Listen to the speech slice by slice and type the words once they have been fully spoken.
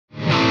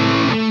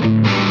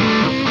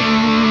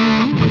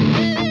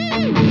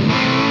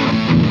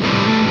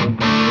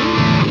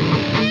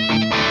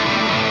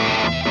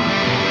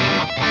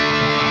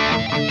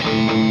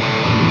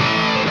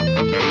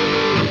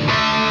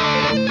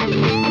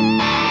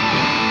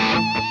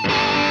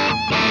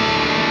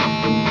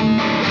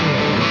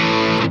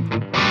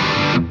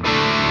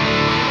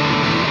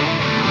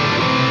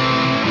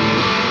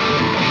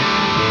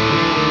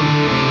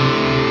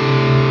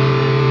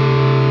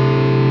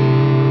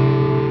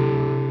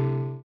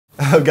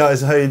Hello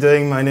guys, how are you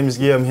doing? My name is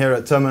Guillaume here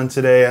at Thomann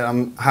today,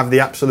 and I have the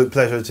absolute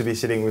pleasure to be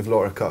sitting with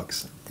Laura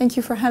Cox. Thank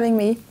you for having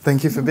me.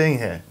 Thank you for being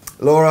here.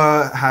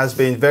 Laura has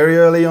been very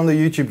early on the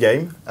YouTube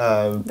game.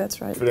 That's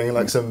right. Doing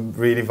like some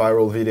really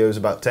viral videos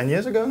about 10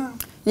 years ago now?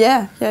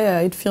 Yeah.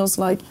 It feels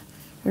like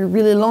a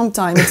really long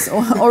time. It's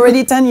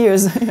already 10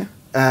 years.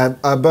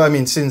 But I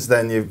mean, since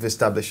then you've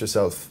established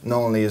yourself not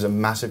only as a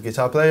massive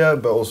guitar player,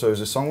 but also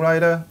as a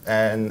songwriter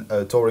and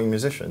a touring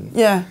musician.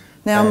 Yeah.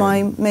 Now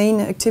my main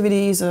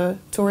activity is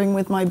touring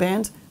with my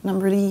band, and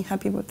I'm really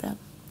happy with that.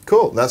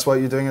 Cool. That's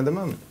what you're doing at the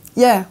moment.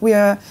 Yeah, we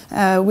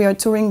are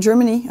touring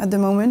Germany at the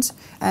moment,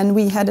 and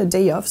we had a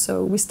day off,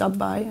 so we stopped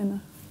by,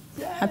 and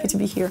happy to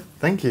be here.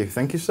 Thank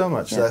you so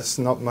much. Yeah. That's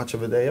not much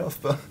of a day off,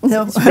 but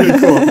no. it's pretty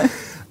cool.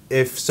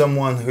 If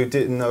someone who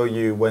didn't know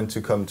you went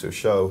to come to a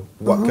show,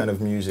 what kind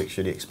of music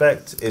should he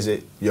expect? Is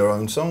it your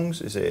own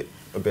songs? Is it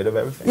a bit of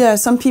everything? Yeah,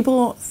 some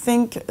people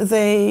think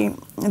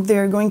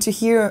they're going to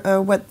hear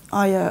what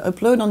I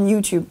upload on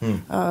YouTube,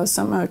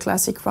 some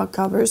classic rock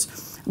covers,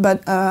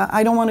 but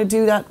I don't want to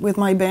do that with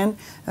my band.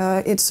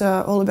 It's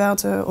all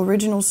about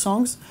original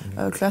songs,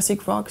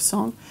 classic rock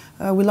song.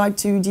 We like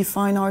to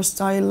define our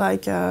style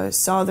like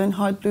Southern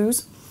hard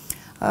blues.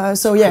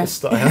 So yeah,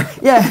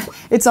 yeah,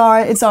 it's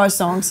our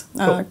songs,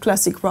 cool.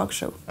 Classic rock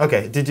show.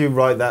 Okay, did you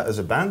write that as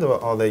a band, or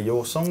are they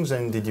your songs?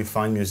 And did you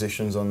find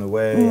musicians on the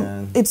way?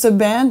 It's a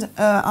band.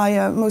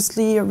 I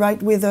mostly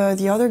write with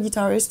the other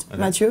guitarist,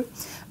 Mathieu.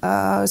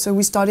 So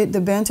we started the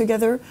band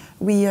together.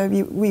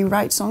 We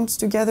write songs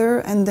together,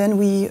 and then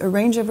we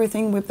arrange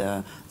everything with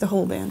the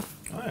whole band.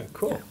 Alright,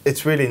 cool. Yeah.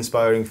 It's really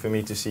inspiring for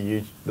me to see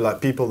you,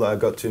 like people that I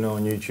got to know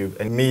on YouTube,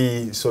 and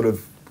me sort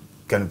of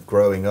kind of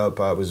growing up.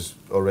 I was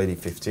already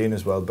 15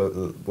 as well, but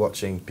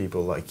watching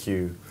people like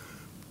you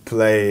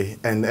play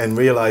and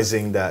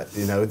realizing that,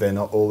 you know, they're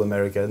not all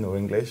American or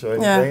English or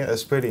anything,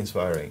 that's pretty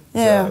inspiring.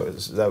 Yeah.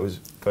 So that was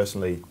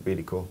personally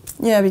really cool.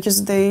 Yeah,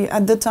 because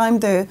at the time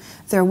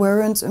there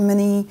weren't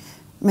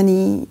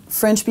many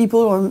French people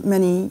or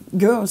many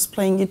girls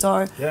playing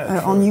guitar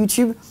on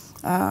YouTube,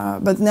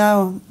 but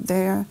now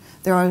there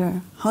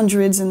are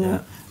hundreds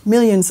and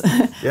millions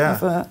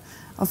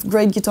of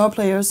great guitar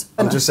players.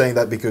 I'm just saying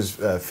that because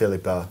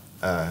Philippa,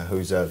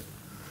 who's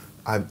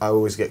I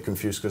always get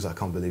confused because I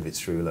can't believe it's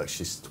true. Like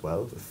she's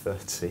 12 or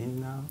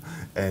 13 now,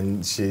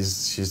 and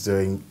she's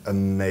doing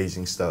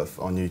amazing stuff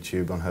on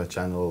YouTube, on her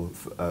channel,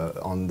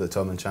 on the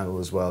Thomann channel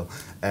as well.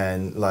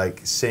 And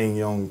like seeing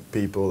young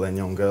people and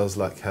young girls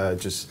like her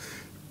just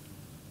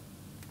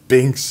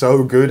being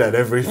so good at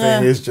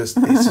everything is just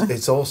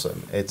it's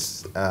awesome.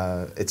 It's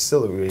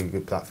still a really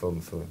good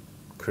platform for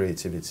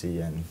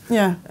creativity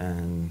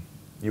and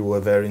you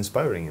were very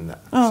inspiring in that.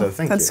 Oh, so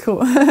thank you. That's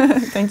cool.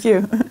 Thank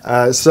you.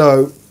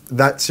 So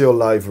that's your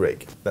live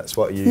rig. That's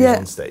what you use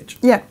on stage.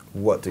 Yeah.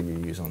 What do you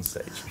use on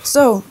stage?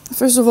 So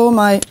first of all,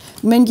 my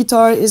main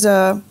guitar is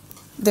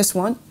this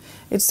one.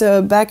 It's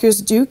a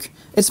Bacchus Duke.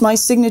 It's my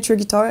signature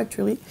guitar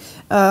actually.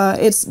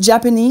 It's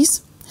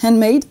Japanese,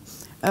 handmade,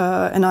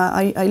 and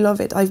I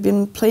love it. I've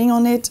been playing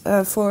on it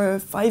for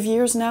 5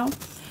 years now.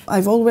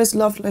 I've always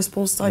loved Les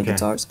Paul style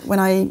guitars. When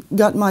I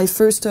got my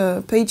first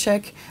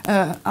paycheck,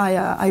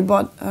 I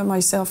bought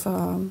myself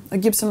a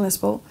Gibson Les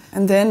Paul,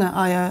 and then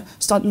I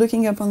started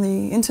looking up on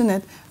the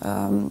internet,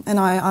 and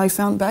I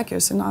found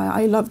Bacchus, and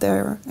I love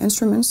their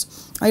instruments.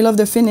 I love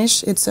the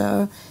finish. It's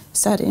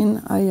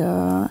satin.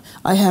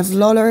 I have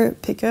Lawler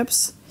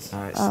pickups.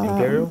 Nice.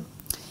 Imperial?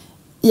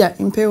 Yeah,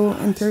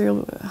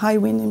 Imperial high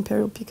wind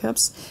Imperial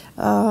pickups,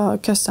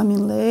 custom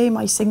inlay,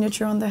 my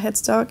signature on the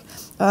headstock.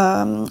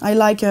 I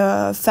like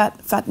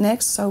fat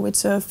necks, so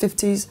it's a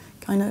 50s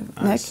kind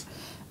of neck.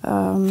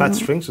 Fat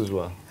strings as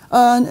well?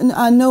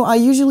 No, I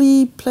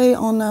usually play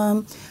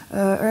on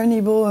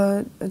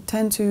Ernie-Bow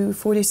 10 to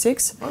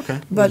 46. Okay.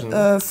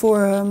 But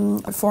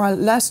for our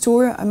last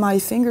tour, my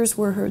fingers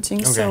were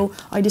hurting, so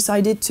I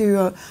decided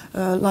to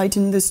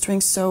lighten the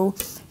strings. So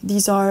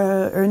these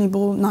are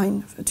Ernie-Bow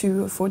 9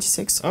 to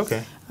 46.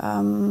 Okay.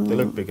 They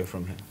look bigger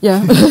from here.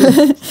 Yeah.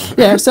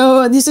 Yeah.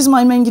 So this is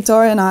my main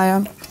guitar, and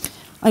I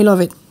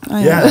love it.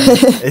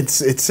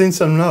 It's seen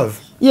some love.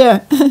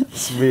 Yeah.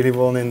 It's really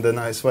worn in the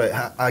nice way.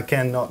 I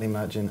cannot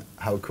imagine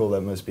how cool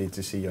that must be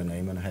to see your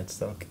name on a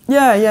headstock.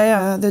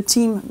 Yeah. The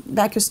team,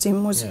 Bacchus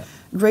team, was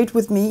great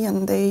with me,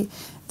 and they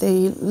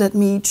let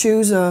me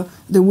choose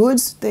the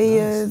woods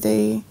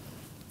they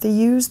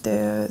used.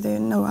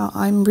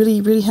 I'm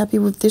really happy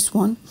with this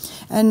one.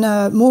 And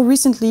more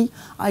recently,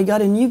 I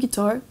got a new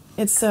guitar.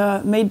 It's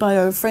made by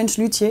a French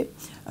luthier,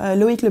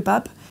 Loïc Le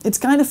Pape. It's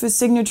kind of a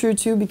signature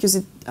too,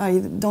 because I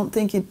don't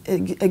think it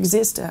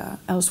exists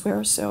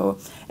elsewhere. So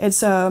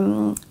it's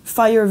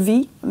Fire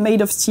V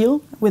made of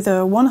steel with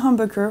one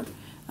humbucker,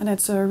 and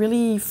it's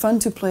really fun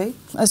to play.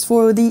 As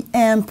for the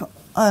amp,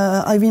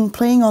 I've been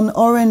playing on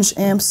orange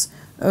amps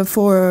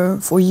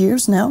for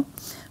years now,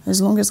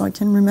 as long as I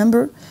can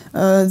remember.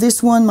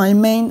 This one, my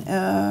main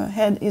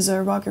head is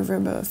a Rocker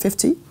Verb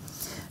 50.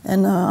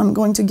 And I'm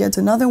going to get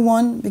another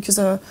one because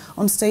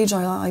on stage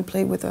I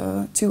play with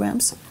 2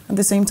 amps at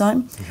the same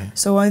time. Okay.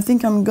 So I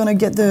think I'm going to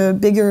get the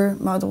bigger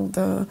model,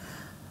 the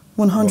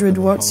 100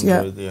 watts.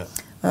 Yeah.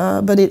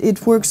 But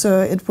it works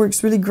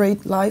really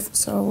great live.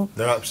 So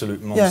they're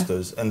absolute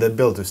monsters, and they're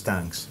built as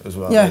tanks as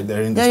well. Yeah.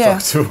 They're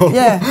indestructible.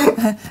 Yeah.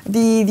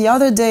 The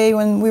other day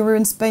when we were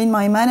in Spain,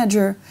 my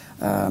manager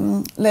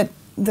let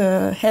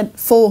the head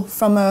fall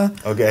from the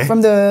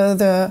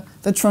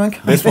trunk.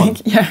 This I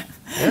think. One. Yeah.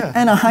 Yeah.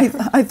 And I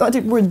thought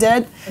it were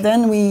dead.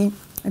 Then I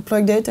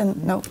plugged it and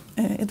no,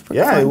 it worked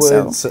fine.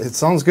 Well, it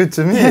sounds good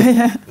to me.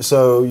 Yeah.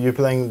 So you're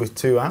playing with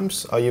 2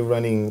 amps? Are you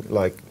running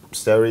like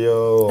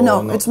stereo? Or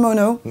no, it's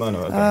mono.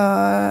 Mono,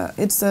 okay.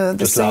 It's the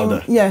just same.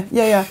 Louder.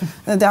 Yeah.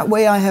 That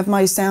way I have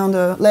my sound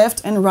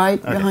left and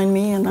right behind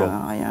me, and cool.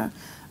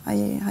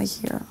 I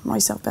hear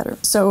myself better.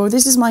 So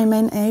this is my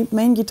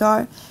main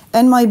guitar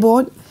and my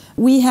board.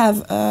 We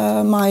have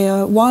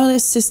my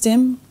wireless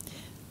system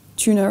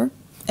tuner.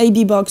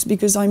 AB box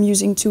because I'm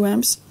using 2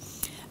 amps.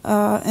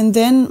 And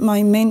then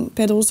my main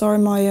pedals are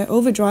my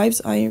overdrives.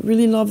 I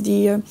really love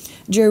the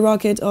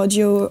J-Rocket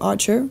Audio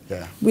Archer,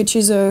 which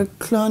is a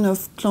clone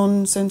of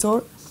Clone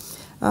Centaur.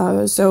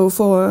 So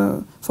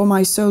for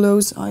my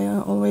solos, I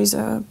always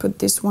put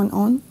this one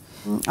on.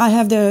 I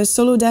have the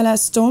Solo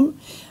Dallas Storm,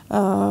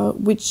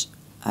 which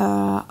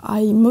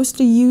I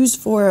mostly use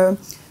for a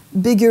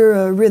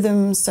bigger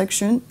rhythm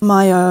section.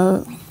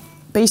 My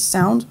bass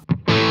sound.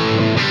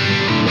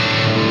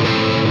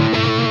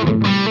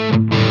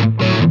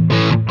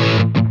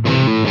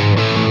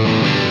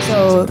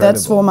 So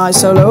that's for my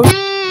solos.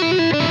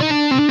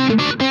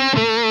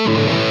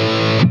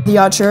 The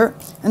Archer,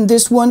 and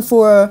this one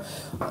for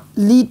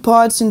lead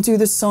parts into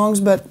the songs,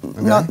 but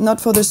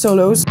not for the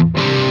solos.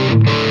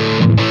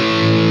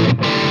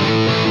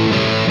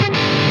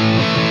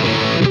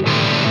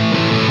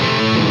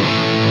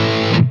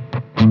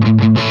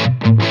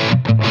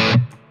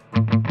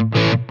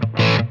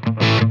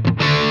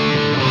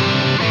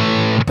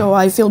 So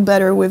I feel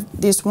better with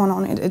this one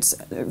on it. It's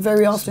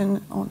very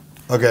often on.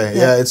 Okay,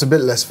 yeah, it's a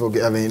bit less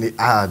forgiving. I mean, it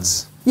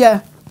adds.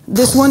 Yeah,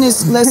 this one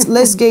is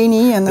less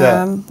gainy, and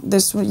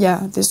this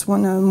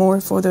one more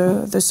for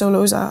the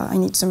solos. I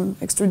need some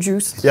extra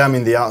juice. Yeah, I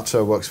mean the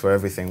Archer works for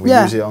everything. We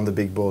use it on the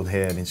big board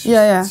here, and it's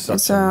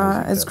just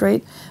it's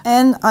great.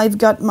 And I've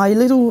got my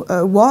little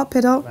wah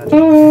pedal.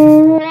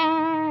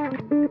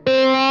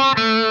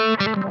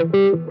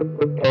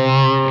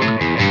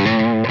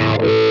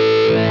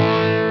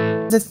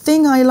 The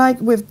thing I like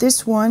with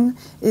this one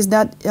is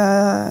that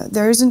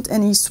there isn't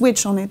any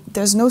switch on it.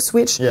 There's no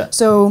switch. Yeah.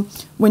 So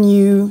when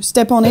you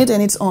step on it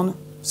and it's on.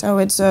 So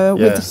it's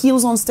with the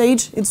heels on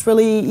stage, it's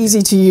really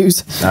easy to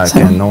use. I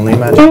can only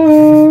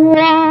imagine.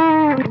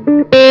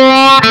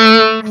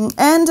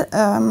 And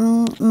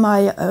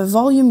my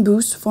volume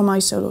boost for my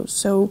solos.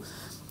 So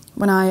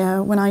when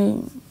I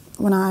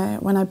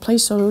play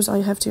solos,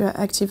 I have to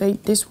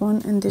activate this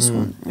one and this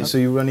one. So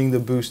you're running the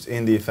boost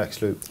in the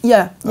effects loop?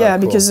 Yeah, cool.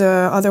 Because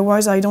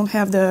otherwise I don't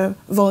have the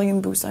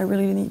volume boost. I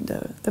really need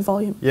the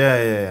volume.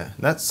 Yeah.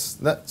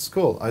 That's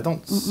cool. I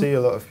don't see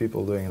a lot of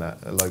people doing that,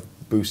 like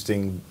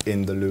boosting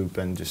in the loop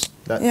and just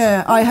that.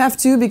 Yeah, I have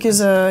to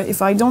because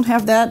if I don't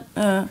have that,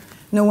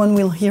 no one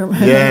will hear me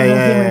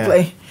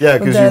play. Yeah,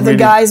 because the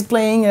guys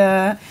playing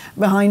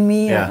behind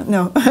me.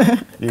 No.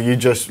 You're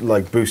just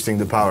like boosting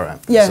the power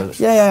amp. Yeah.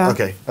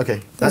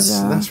 Okay.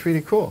 That's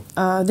really cool.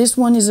 This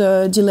one is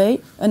a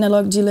delay,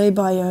 analog delay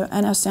by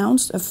Anna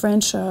Sounds, a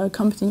French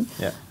company,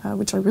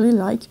 which I really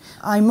like.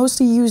 I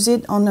mostly use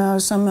it on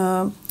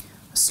some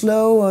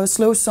slow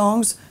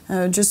songs,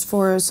 just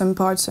for some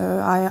parts.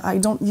 I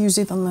don't use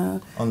it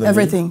on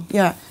everything. Lead?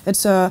 Yeah,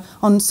 it's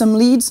on some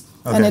leads.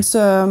 Okay. And it's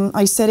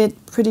I set it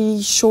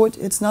pretty short.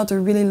 It's not a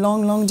really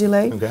long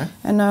delay. Okay.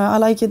 And I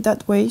like it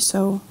that way.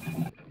 So.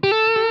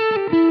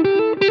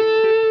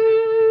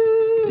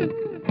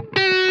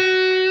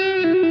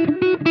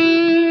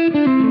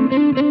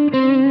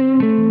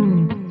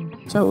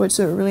 So it's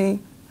a really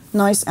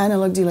nice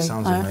analog delay.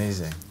 Sounds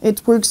amazing.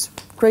 It works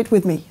great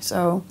with me.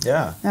 So.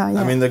 Yeah.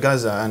 I mean the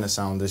guys at Anna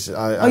Sound.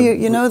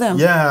 You know them?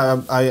 Yeah.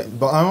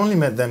 But I only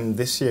met them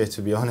this year,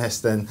 to be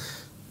honest. And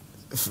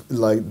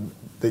like.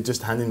 They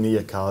just handed me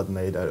a card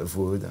made out of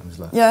wood. I was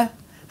like, okay,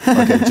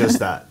 just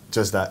that,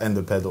 and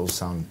the pedals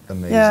sound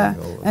amazing. Yeah,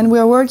 and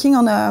we're working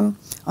on a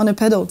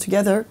pedal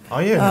together.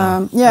 Are you?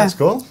 Yeah, that's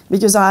cool.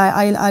 Because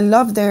I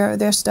love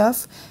their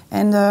stuff,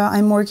 and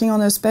I'm working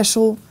on a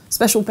special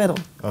pedal.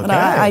 Okay. But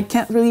I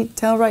can't really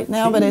tell right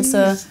now, but it's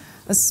a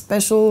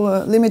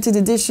special limited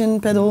edition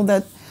pedal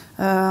that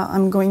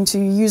I'm going to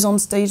use on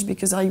stage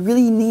because I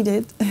really need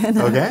it.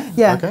 Okay.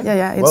 Yeah, okay.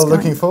 yeah. It's well,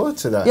 looking forward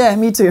to that. Yeah,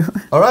 me too.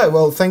 All right.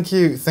 Well, thank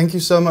you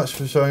so much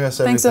for showing us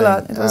everything. Thanks a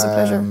lot. It was a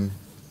pleasure.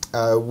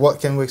 What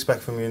can we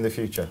expect from you in the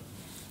future?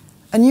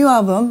 A new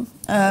album.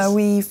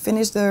 We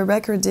finished the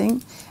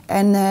recording,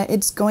 and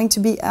it's going to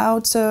be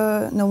out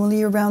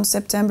normally around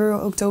September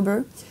or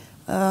October,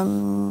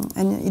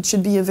 and it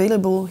should be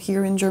available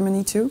here in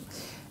Germany too.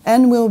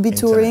 And we'll be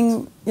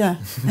touring, yeah,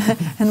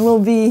 and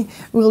we'll be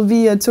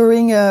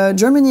touring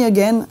Germany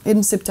again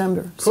in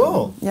September.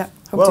 Cool. So, yeah.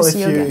 Hope Well, to see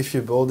you again. if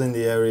you're bold in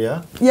the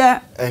area, yeah,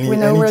 we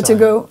know where to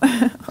go.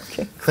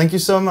 Okay. Thank you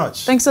so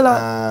much. Thanks a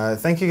lot.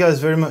 Thank you guys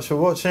very much for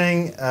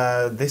watching.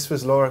 This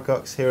was Laura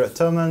Cox here at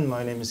Thomann.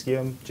 My name is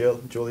Guillaume,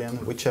 Jill,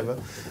 Julian, whichever,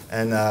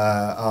 and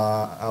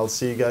I'll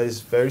see you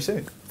guys very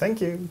soon.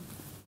 Thank you.